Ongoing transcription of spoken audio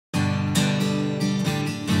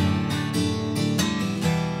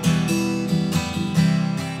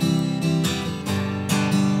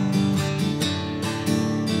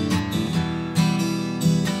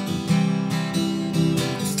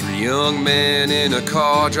young men in a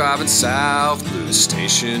car driving south, blue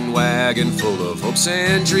station wagon full of hopes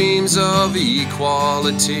and dreams of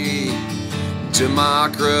equality,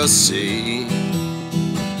 democracy.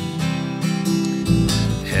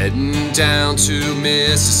 Heading down to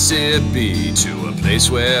Mississippi, to a place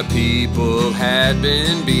where people had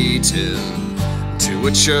been beaten, to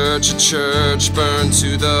a church burned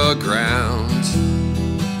to the ground.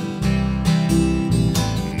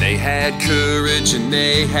 They had courage and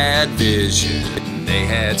they had vision, they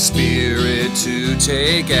had spirit to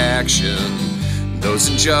take action. Those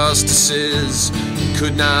injustices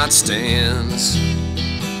could not stand.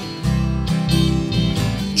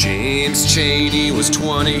 James Chaney was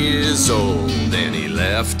 20 years old, and he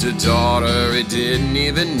left a daughter he didn't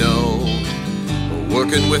even know,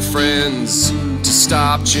 working with friends to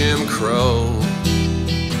stop Jim Crow.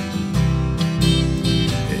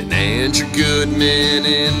 And Chaney Goodman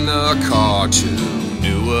in the cartoon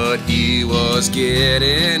knew what he was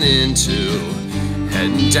getting into,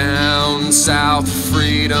 heading down south of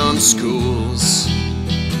Freedom Schools.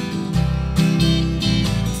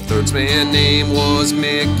 Third's man name was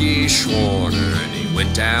Mickey Schwerner, and he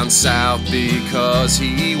went down south because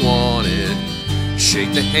he wanted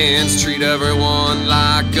shake the hands, treat everyone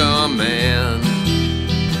like a man.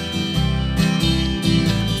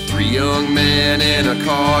 Three young men in a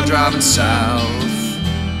car driving south.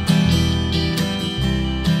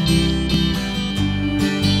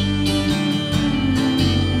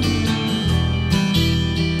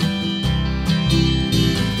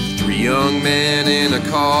 Young men in a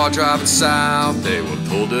car driving south. They were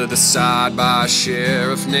pulled to the side by a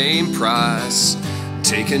sheriff named Price,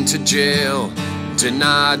 taken to jail,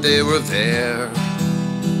 denied they were there.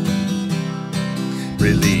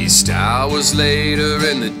 Released hours later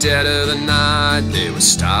in the dead of the night, they were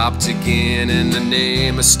stopped again in the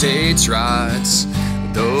name of states' rights.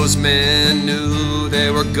 Those men knew they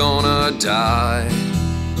were gonna die.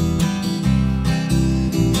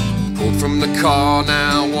 Pulled from the car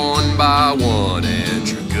now one by one,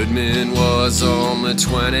 Chaney Goodman was only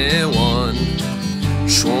 21.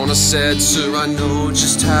 Schwerner said, "Sir, I know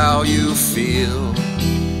just how you feel."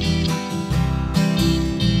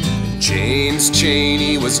 James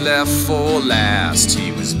Chaney was left for last.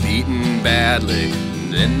 He was beaten badly,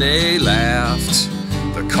 and then they laughed.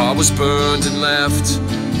 The car was burned and left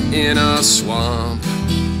in a swamp.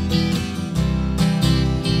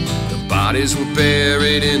 Bodies were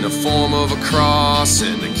buried in the form of a cross,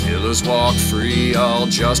 and the killers walked free. All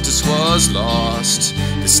justice was lost.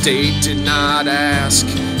 The state did not ask,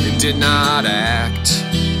 it did not act.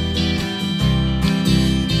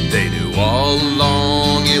 They knew all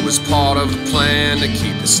along it was part of the plan to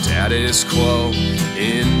keep the status quo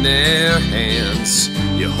in their hands.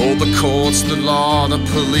 You hold the courts, the law, the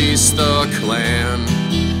police, the Klan.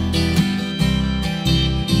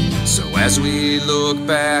 So as we look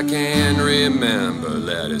back and remember,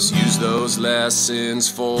 let us use those lessons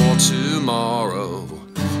for tomorrow.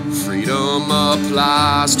 Freedom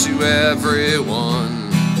applies to everyone.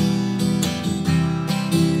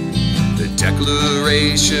 The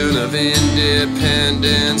Declaration of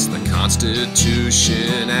Independence, the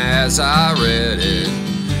Constitution as I read it,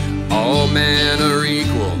 all men are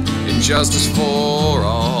equal in justice for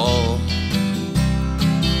all.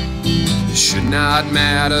 It should not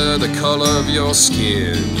matter the color of your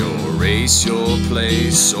skin, your race, your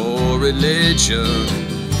place, or religion.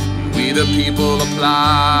 We the people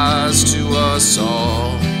applies to us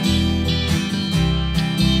all.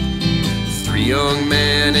 Three young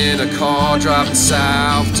men in a car driving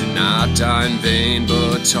south did not die in vain,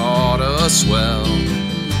 but taught us well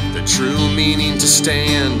the true meaning to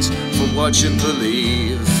stand for what you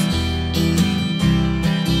believe.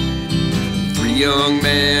 Young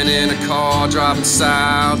men in a car driving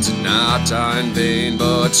south did not die in vain,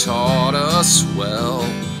 but taught us well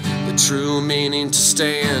the true meaning to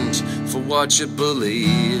stand for what you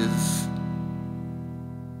believe.